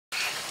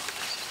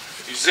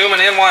You zooming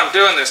in while I'm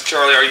doing this,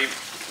 Charlie? Are you?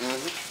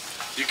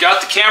 You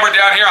got the camera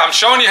down here? I'm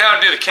showing you how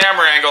to do the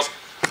camera angles,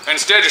 and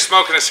instead you're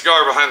smoking a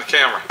cigar behind the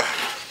camera.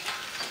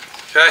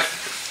 Okay?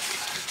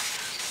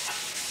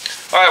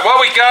 Alright,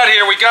 what we got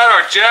here, we got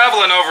our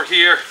Javelin over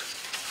here.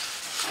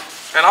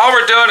 And all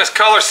we're doing is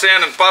color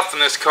sanding and buffing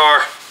this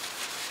car.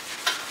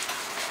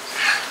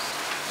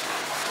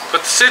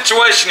 But the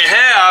situation you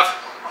have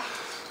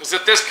is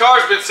that this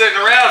car's been sitting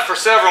around for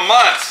several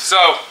months,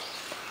 so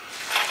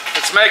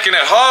it's making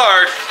it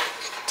hard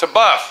to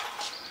buff,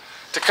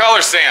 to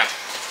color sand.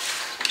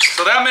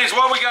 So that means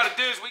what we got to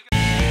do is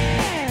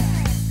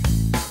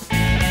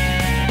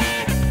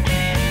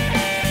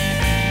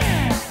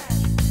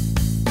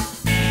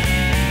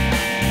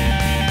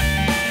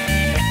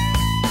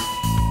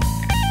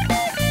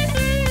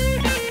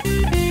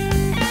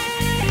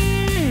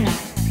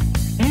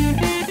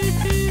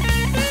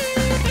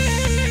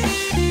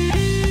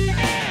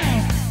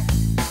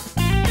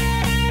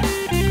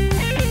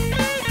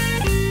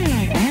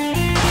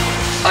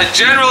I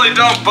generally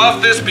don't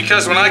buff this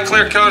because when I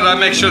clear coat it, I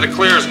make sure the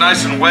clear is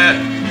nice and wet.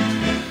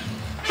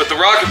 But the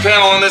rocker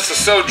panel on this is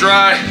so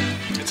dry,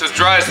 it's as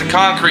dry as the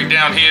concrete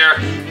down here,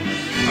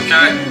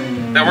 okay,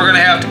 that we're gonna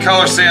have to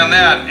color sand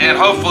that, and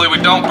hopefully we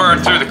don't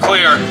burn through the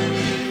clear.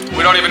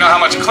 We don't even know how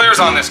much clear's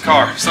on this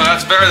car, so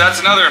that's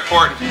another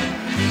important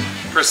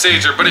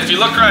procedure. But if you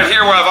look right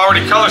here where I've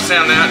already color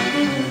sanded that,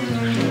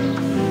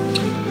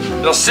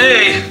 you'll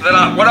see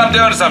that what I'm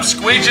doing is I'm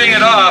squeegeeing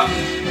it off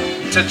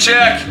to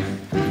check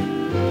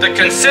the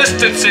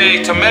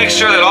consistency, to make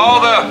sure that all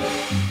the,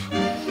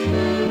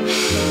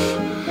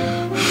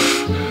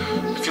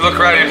 if you look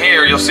right in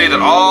here, you'll see that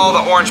all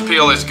the orange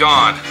peel is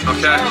gone,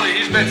 okay? Charlie,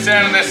 he's been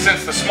sanding this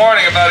since this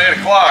morning about 8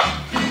 o'clock.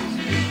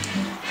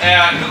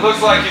 And it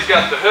looks like he's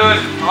got the hood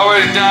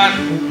already done.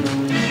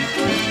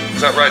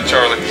 Is that right,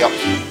 Charlie? Yep.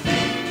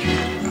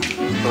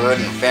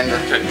 Hood and fender.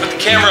 Okay, put the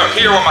camera up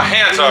here where my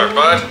hands are,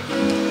 bud.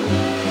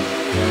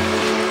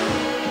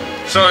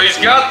 So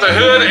he's got the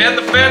hood and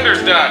the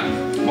fenders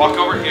done. Walk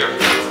over here,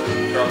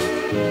 Charlie.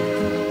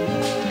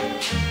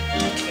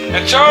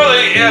 And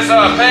Charlie is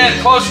paying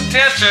close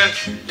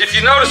attention. If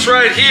you notice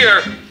right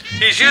here,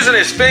 he's using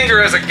his finger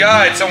as a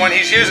guide, so when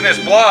he's using his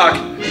block,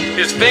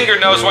 his finger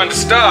knows when to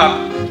stop.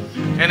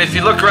 And if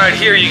you look right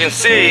here, you can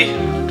see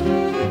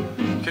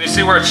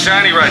where it's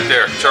shiny right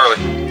there, Charlie?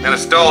 And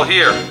it's dull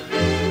here,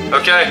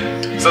 okay?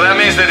 So that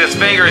means that his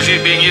finger is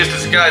being used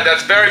as a guide.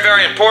 That's very,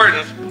 very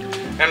important.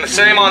 And the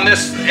same on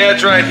this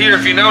edge right here.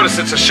 If you notice,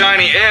 it's a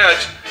shiny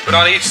edge, but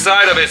on each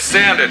side of it, it's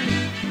sanded.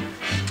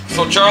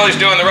 So Charlie's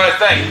doing the right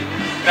thing.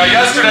 Now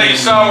yesterday you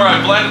saw where I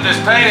blended this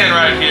paint in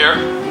right here.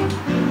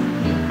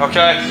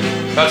 Okay,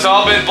 that's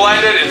all been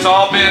blended, it's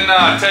all been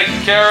taken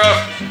care of.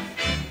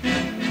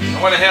 I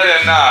went ahead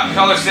and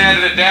color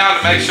sanded it down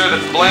to make sure that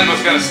the blend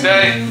was going to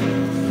stay.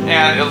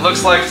 And it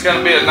looks like it's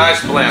going to be a nice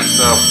blend,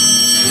 so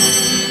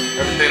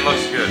everything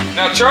looks good.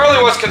 Now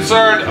Charlie was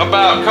concerned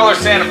about color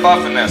sand and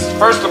buffing this.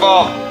 First of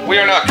all, we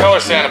are not color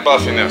sand and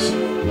buffing this,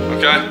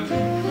 okay?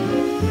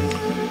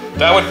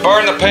 That would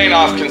burn the paint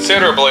off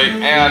considerably,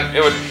 and it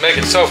would make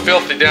it so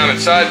filthy down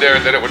inside there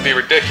that it would be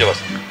ridiculous.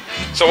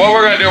 So what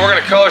we're going to do, we're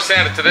going to color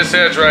sand it to this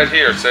edge right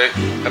here, see?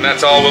 And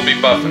that's all we'll be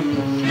buffing.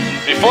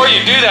 Before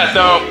you do that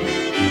though,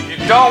 you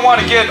don't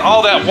want to get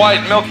all that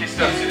white milky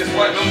stuff. See this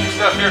white milky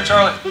stuff here,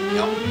 Charlie?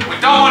 Yep. We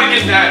don't want to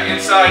get that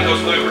inside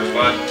those louvers,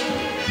 bud.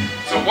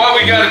 So what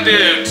we got to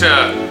do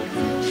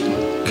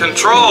to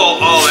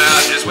control all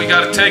that is we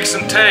got to take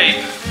some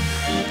tape.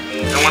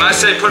 And when I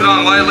say put it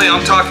on lightly,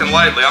 I'm talking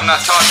lightly. I'm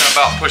not talking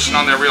about pushing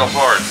on there real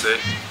hard, see?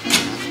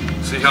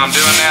 See how I'm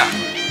doing that?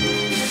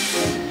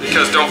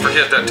 Because don't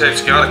forget that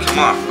tape's gotta come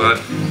off,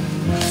 bud.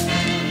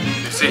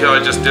 You see how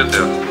I just did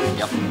that?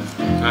 Yep.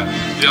 Okay.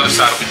 The other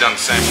side will be done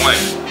the same way.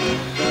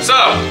 So,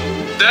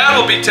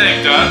 that'll be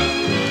tape done.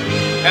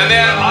 And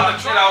then on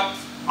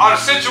a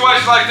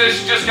situation like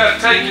this, you just gotta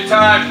take your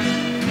time.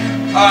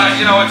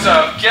 You know, it's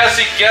a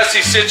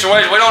guessy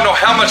situation. We don't know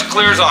how much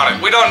clear's on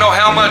it. We don't know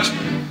how much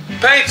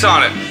paint's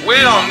on it. We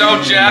don't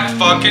know jack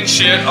fucking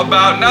shit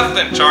about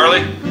nothing,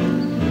 Charlie.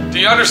 Do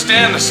you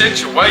understand the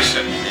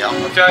situation? Yeah.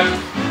 Okay?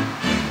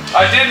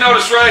 I did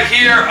notice right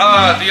here,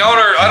 the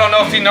owner, I don't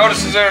know if he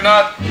notices it or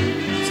not.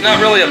 It's not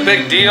really a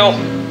big deal.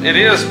 It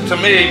is to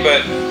me,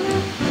 but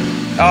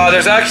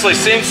there's actually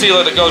seam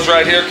sealer that goes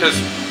right here, because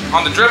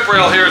on the drip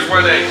rail here is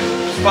where they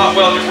spot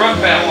weld your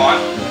front panel on.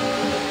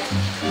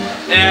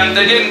 And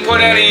they didn't put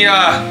any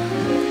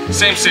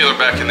seam sealer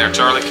back in there,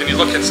 Charlie. Can you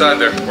look inside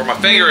there where my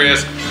finger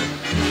is?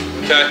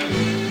 Okay.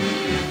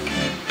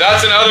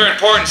 That's another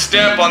important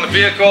step on the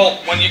vehicle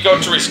when you go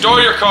to restore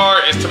your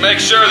car, is to make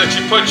sure that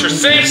you put your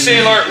seam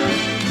sealer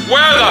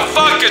where the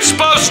fuck it's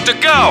supposed to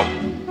go.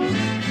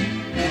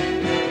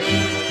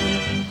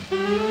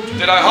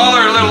 Did I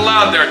holler a little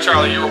loud there,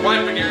 Charlie? You were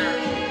wiping your...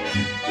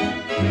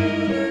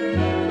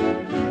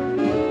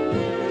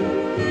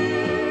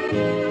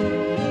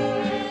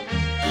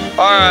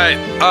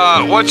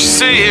 Alright, what you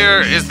see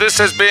here is this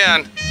has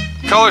been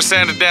color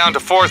sanded down to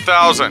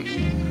 4,000.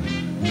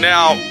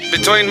 Now,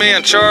 between me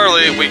and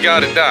Charlie, we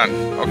got it done,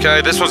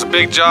 okay? This was a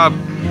big job.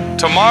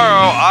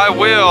 Tomorrow, I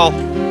will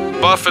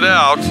buff it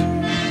out,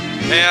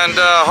 and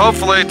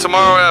hopefully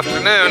tomorrow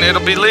afternoon,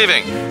 it'll be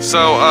leaving.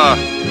 So,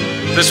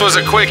 this was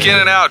a quick in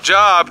and out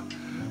job.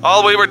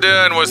 All we were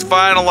doing was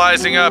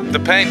finalizing up the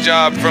paint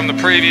job from the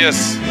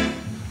previous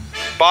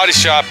body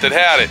shop that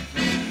had it.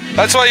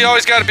 That's why you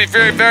always got to be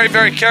very, very,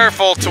 very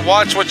careful to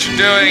watch what you're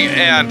doing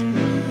and,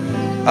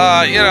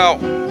 you know,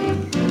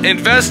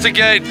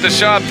 investigate the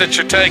shop that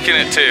you're taking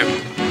it to.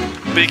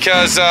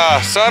 Because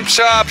some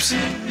shops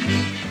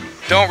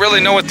don't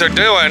really know what they're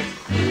doing,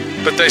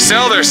 but they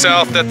sell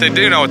themselves that they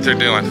do know what they're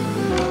doing.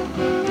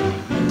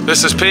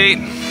 This is Pete.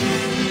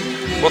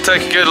 We'll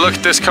take a good look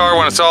at this car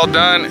when it's all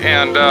done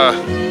and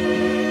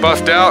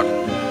buffed out.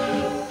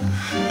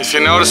 If you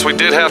notice, we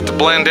did have to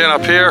blend in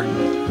up here.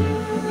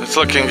 It's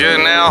looking good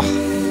now,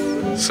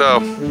 so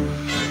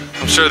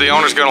I'm sure the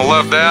owner's gonna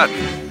love that.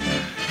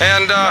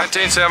 And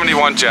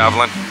 1971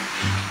 Javelin,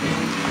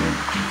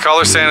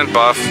 color sanded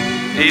buff,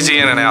 easy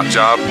in and out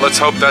job. Let's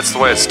hope that's the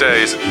way it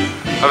stays.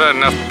 I've had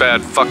enough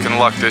bad fucking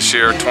luck this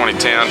year,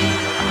 2010.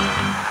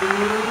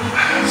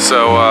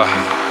 So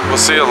we'll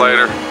see you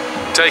later.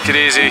 Take it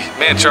easy.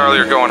 Me and Charlie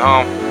are going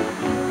home,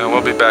 and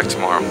we'll be back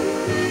tomorrow.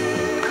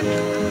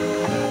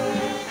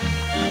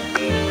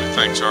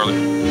 Thanks,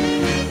 Charlie.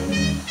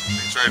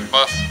 Ready to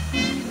buff?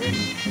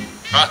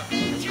 Huh?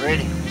 It's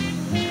ready.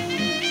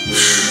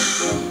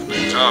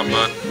 Good job,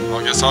 bud. Well,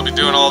 I guess I'll be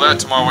doing all that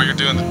tomorrow while you're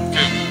doing the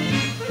coop.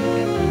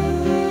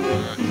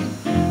 Alright.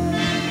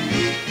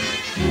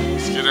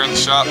 Let's get her in the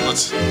shop.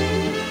 Let's get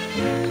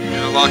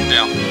her locked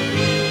down.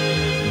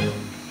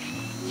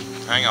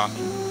 Hang on.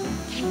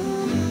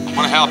 I'm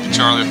gonna help you,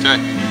 Charlie, okay?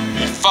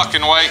 You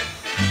fucking wait.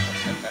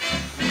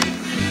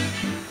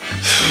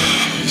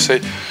 You see,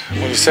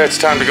 when you say it's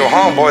time to go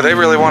home, boy, they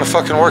really want to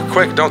fucking work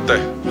quick, don't they?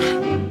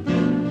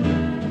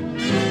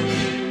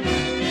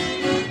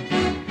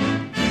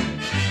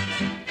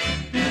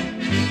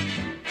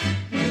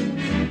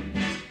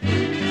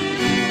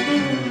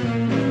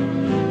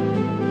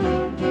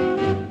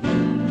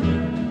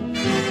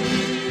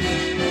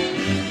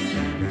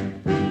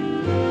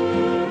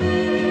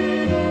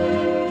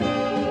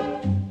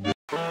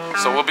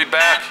 So we'll be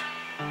back.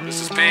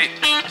 This is Pete,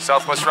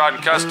 Southwest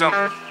Riding Custom.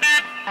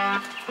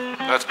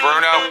 That's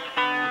Bruno,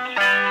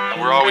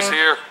 and we're always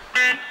here,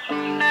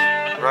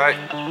 right?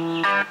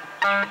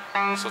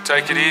 So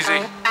take it easy,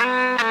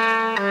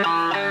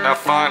 have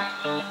fun,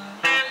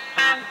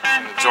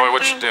 and enjoy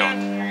what you're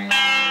doing.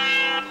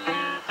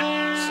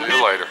 See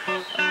you later.